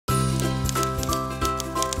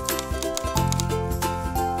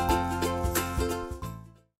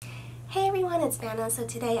it's Anna. So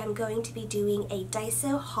today I'm going to be doing a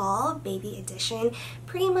DAISO haul, baby edition.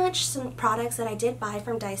 Pretty much some products that I did buy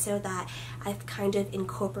from DAISO that I've kind of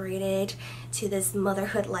incorporated to this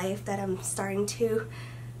motherhood life that I'm starting to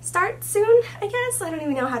start soon, I guess. I don't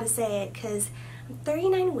even know how to say it because I'm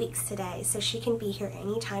 39 weeks today, so she can be here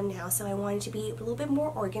anytime now. So I wanted to be a little bit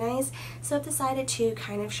more organized, so I've decided to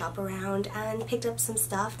kind of shop around and picked up some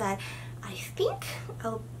stuff that I think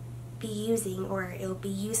I'll be using, or it'll be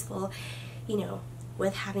useful, you know,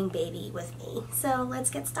 with having baby with me. So let's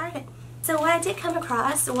get started. So what I did come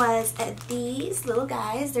across was these little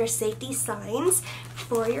guys. They're safety signs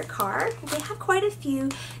for your car. They have quite a few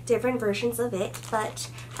different versions of it, but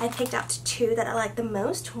I picked out two that I like the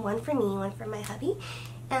most. One for me, one for my hubby.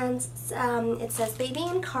 And it says baby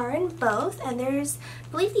and car in both. And there's, I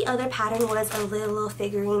believe the other pattern was a little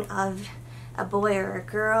figurine of a boy or a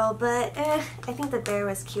girl, but I think the bear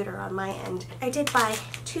was cuter on my end. I did buy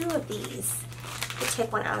two of these. I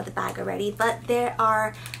took one out of the bag already, but there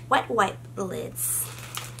are wet wipe lids.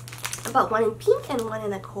 I bought one in pink and one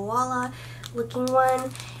in a koala looking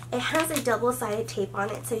one. It has a double-sided tape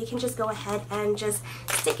on it, so you can just go ahead and just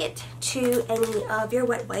stick it to any of your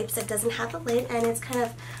wet wipes that doesn't have a lid, and it's kind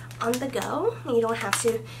of on the go. You don't have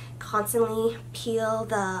to constantly peel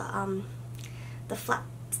the flat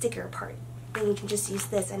sticker part. And you can just use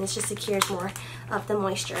this, and it just secures more of the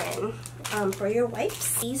moisture in. For your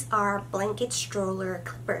wipes, these are blanket stroller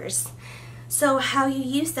clippers. So how you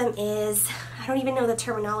use them is, I don't even know the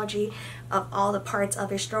terminology of all the parts of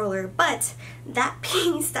your stroller, but that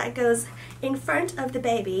piece that goes in front of the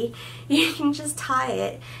baby, you can just tie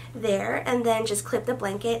it there and then just clip the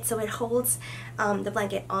blanket so it holds the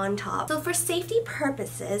blanket on top. So for safety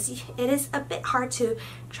purposes, it is a bit hard to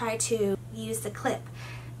try to use the clip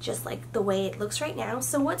just like the way it looks right now.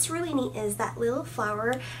 So what's really neat is that little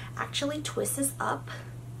flower actually twists up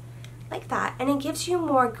like that, and it gives you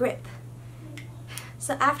more grip.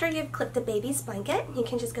 So after you've clipped the baby's blanket, you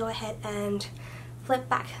can just go ahead and flip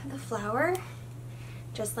back the flower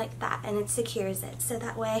just like that, and it secures it, so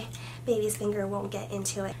that way baby's finger won't get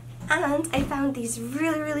into it. And I found these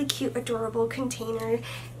really cute, adorable container,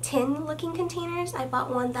 tin looking containers. I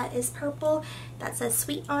bought one that is purple that says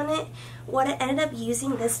sweet on it. What I ended up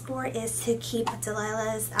using this for is to keep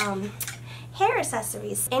Delilah's hair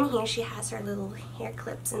accessories. In here she has her little hair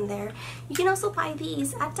clips in there. You can also buy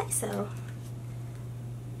these at DAISO.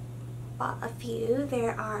 Bought a few.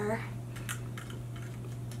 There are,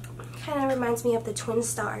 kind of reminds me of the twin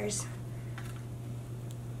stars.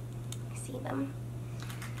 See them?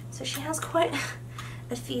 So she has quite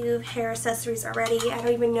a few hair accessories already. I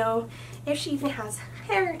don't even know if she even has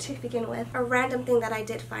hair to begin with. A random thing that I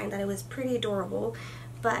did find that it was pretty adorable,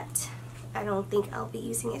 but I don't think I'll be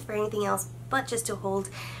using it for anything else but just to hold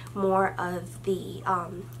more of the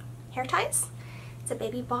hair ties. It's a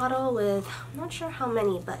baby bottle with, I'm not sure how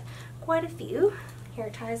many, but quite a few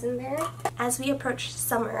hair ties in there. As we approach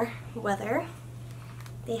summer weather,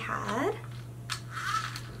 they had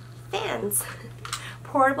fans.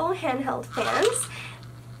 Portable handheld fans.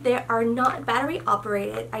 They are not battery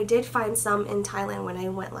operated. I did find some in Thailand when I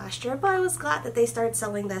went last year, but I was glad that they started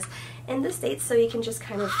selling this in the States, so you can just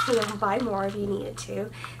kind of, you know, buy more if you needed to.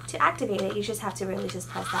 To activate it, you just have to really just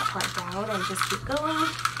press that part down and just keep going,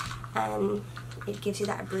 and it gives you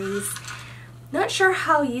that breeze. Not sure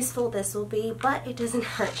how useful this will be, but it doesn't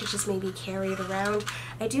hurt to just maybe carry it around.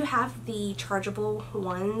 I do have the chargeable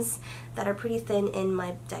ones that are pretty thin in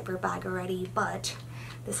my diaper bag already, but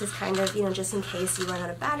this is kind of, you know, just in case you run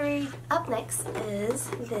out of battery. Up next is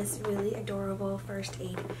this really adorable first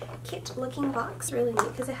aid kit looking box. Really neat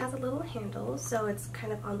because it has a little handle, so it's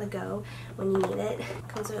kind of on the go when you need it.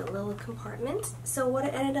 Comes with a little compartment. So what I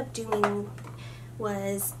ended up doing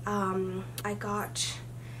was I got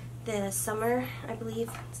the Summer, I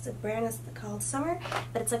believe the brand is called Summer,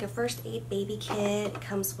 but it's like a first aid baby kit. It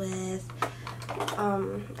comes with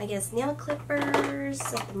I guess nail clippers,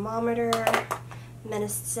 a thermometer,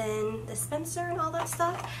 medicine dispenser, and all that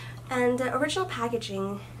stuff. And the original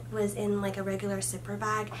packaging was in like a regular zipper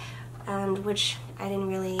bag, and which I didn't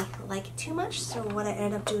really like too much, so what I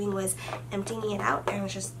ended up doing was emptying it out and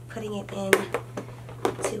was just putting it in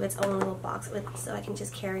to its own little box so I can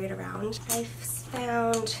just carry it around. I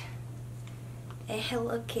found a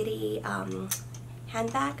Hello Kitty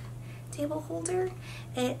handbag table holder.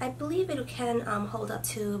 I believe it can hold up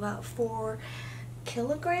to about 4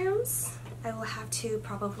 kilograms. I will have to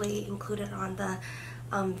probably include it on the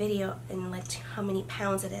video in like how many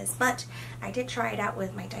pounds it is, but I did try it out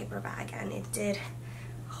with my diaper bag and it did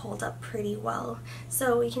hold up pretty well.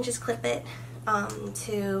 So you can just clip it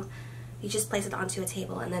you just place it onto a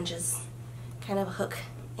table and then just kind of hook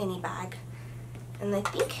any bag and I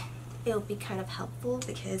think it'll be kind of helpful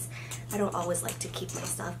because I don't always like to keep my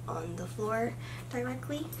stuff on the floor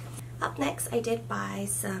directly. Up next, I did buy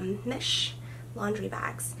some mesh laundry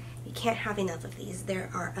bags. You can't have enough of these. They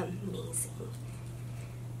are amazing.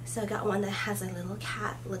 So I got one that has a little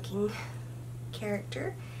cat looking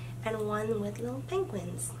character and one with little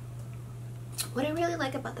penguins. What I really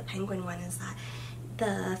like about the penguin one is that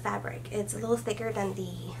the fabric, it's a little thicker than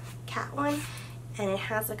the cat one, and it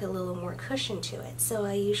has like a little more cushion to it. So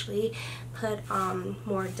I usually put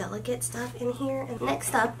more delicate stuff in here. And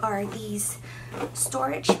next up are these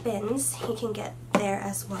storage bins. You can get there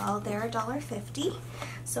as well. They're $1.50.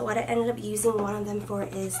 So what I ended up using one of them for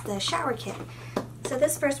is the shower kit. So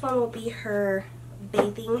this first one will be her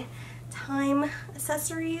bathing time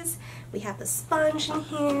accessories. We have the sponge in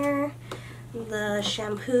here, the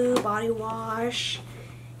shampoo, body wash,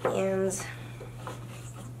 and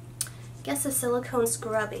I guess a silicone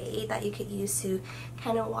scrubby that you could use to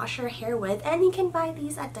kind of wash your hair with. And you can buy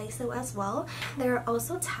these at DAISO as well. There are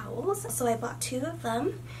also towels, so I bought 2 of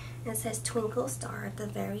them. It says Twinkle Star at the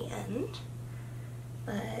very end.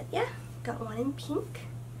 But yeah, got one in pink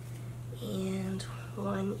and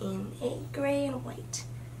one in a gray and white.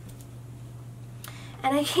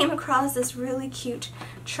 And I came across this really cute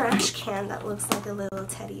trash can that looks like a little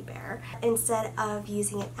teddy bear. Instead of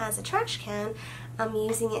using it as a trash can, I'm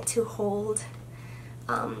using it to hold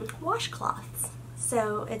washcloths.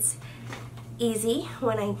 So it's easy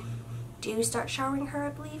when I do start showering her, I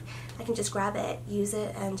believe. I can just grab it, use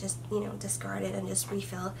it, and just, discard it and just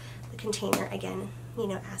refill the container again,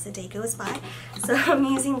 as the day goes by. So I'm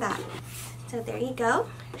using that. So there you go,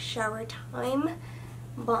 shower time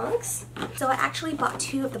box. So I actually bought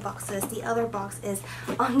 2 of the boxes. The other box is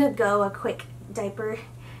on the go, a quick diaper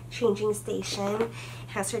changing station. It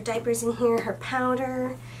has her diapers in here, her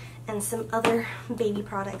powder, and some other baby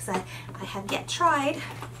products that I have yet tried.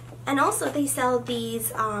 And also they sell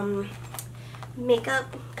these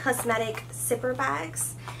makeup cosmetic zipper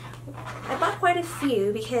bags. I bought quite a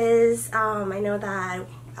few because I know that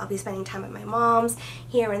I'll be spending time at my mom's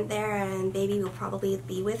here and there, and baby will probably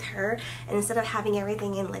be with her. And instead of having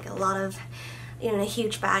everything in like a lot of, a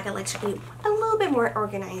huge bag, I like to be a little bit more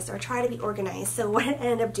organized, or try to be organized. So what I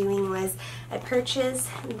ended up doing was I purchased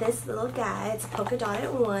this little guy. It's a polka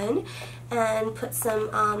dotted one, and put some,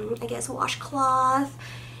 I guess, washcloth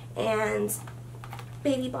and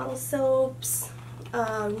baby bottle soaps,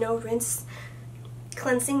 no rinse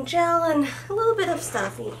cleansing gel, and a little bit of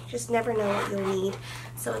stuff. You just never know what you'll need.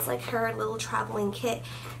 So it's like her little traveling kit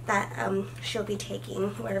that she'll be taking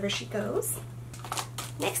wherever she goes.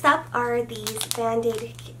 Next up are these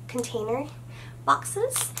Band-Aid container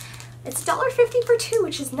boxes. It's $1.50 for 2,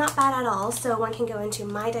 which is not bad at all. So one can go into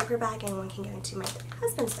my diaper bag and one can go into my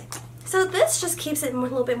husband's diaper. So this just keeps it a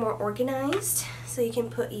little bit more organized. So you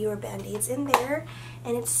can put your Band-Aids in there,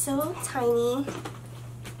 and it's so tiny.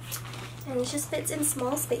 And it just fits in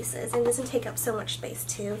small spaces and doesn't take up so much space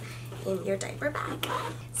too in your diaper bag.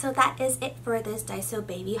 So that is it for this DAISO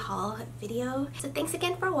baby haul video. So thanks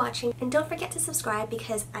again for watching, and don't forget to subscribe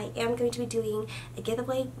because I am going to be doing a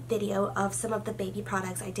giveaway video of some of the baby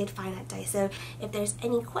products I did find at DAISO. If there's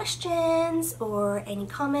any questions or any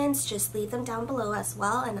comments, just leave them down below as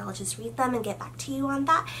well, and I'll just read them and get back to you on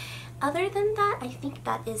that. Other than that, I think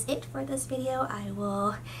that is it for this video. I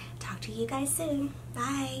will talk to you guys soon.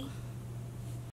 Bye!